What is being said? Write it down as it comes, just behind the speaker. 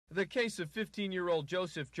The case of 15-year-old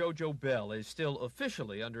Joseph JoJo Bell is still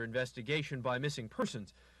officially under investigation by Missing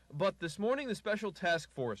Persons, but this morning the Special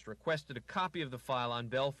Task Force requested a copy of the file on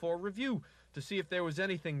Bell for review to see if there was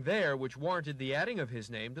anything there which warranted the adding of his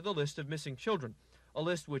name to the list of missing children, a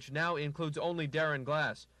list which now includes only Darren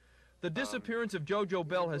Glass. The disappearance of JoJo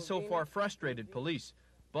Bell has so far frustrated police,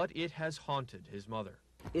 but it has haunted his mother.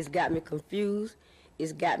 It's got me confused,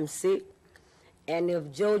 it's got me sick, and if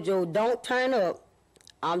JoJo don't turn up,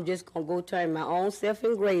 I'm just going to go turn my own self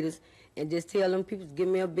in graders and just tell them people to give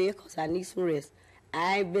me a bed because I need some rest.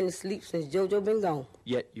 I ain't been asleep since JoJo been gone.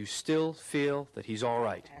 Yet you still feel that he's all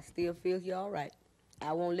right. I still feel he's all right.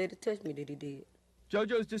 I won't let it touch me that he did.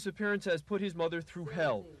 JoJo's disappearance has put his mother through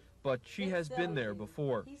hell, but she has been there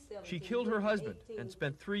before. She killed her husband and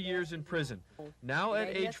spent 3 years in prison. Now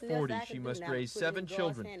at age 40, she must raise 7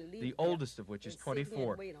 children, the oldest of which is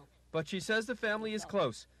 24. But she says the family is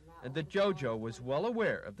close, and that JoJo was well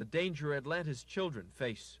aware of the danger Atlanta's children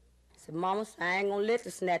face. I said, Mama, I ain't gonna let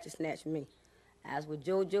the snatcher snatch me. I was with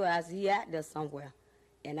JoJo, I said, he out there somewhere.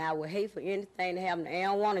 And I would hate for anything to happen to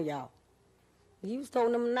any one of y'all. He was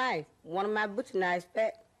told him a knife, one of my butcher knives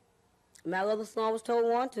back. My other son was told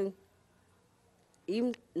one too.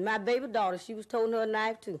 Even my baby daughter, she was told her a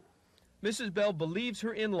knife too. Mrs. Bell believes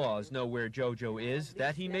her in-laws know where JoJo is,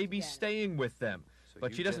 that he may be staying with them.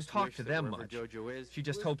 But she doesn't talk to them much. She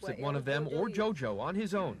just hopes that one of them or JoJo on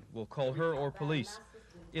his own will call her or police.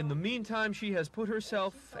 In the meantime, she has put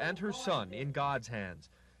herself and her son in God's hands,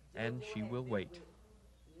 and she will wait.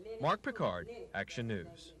 Marc Pickard, Action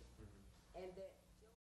News.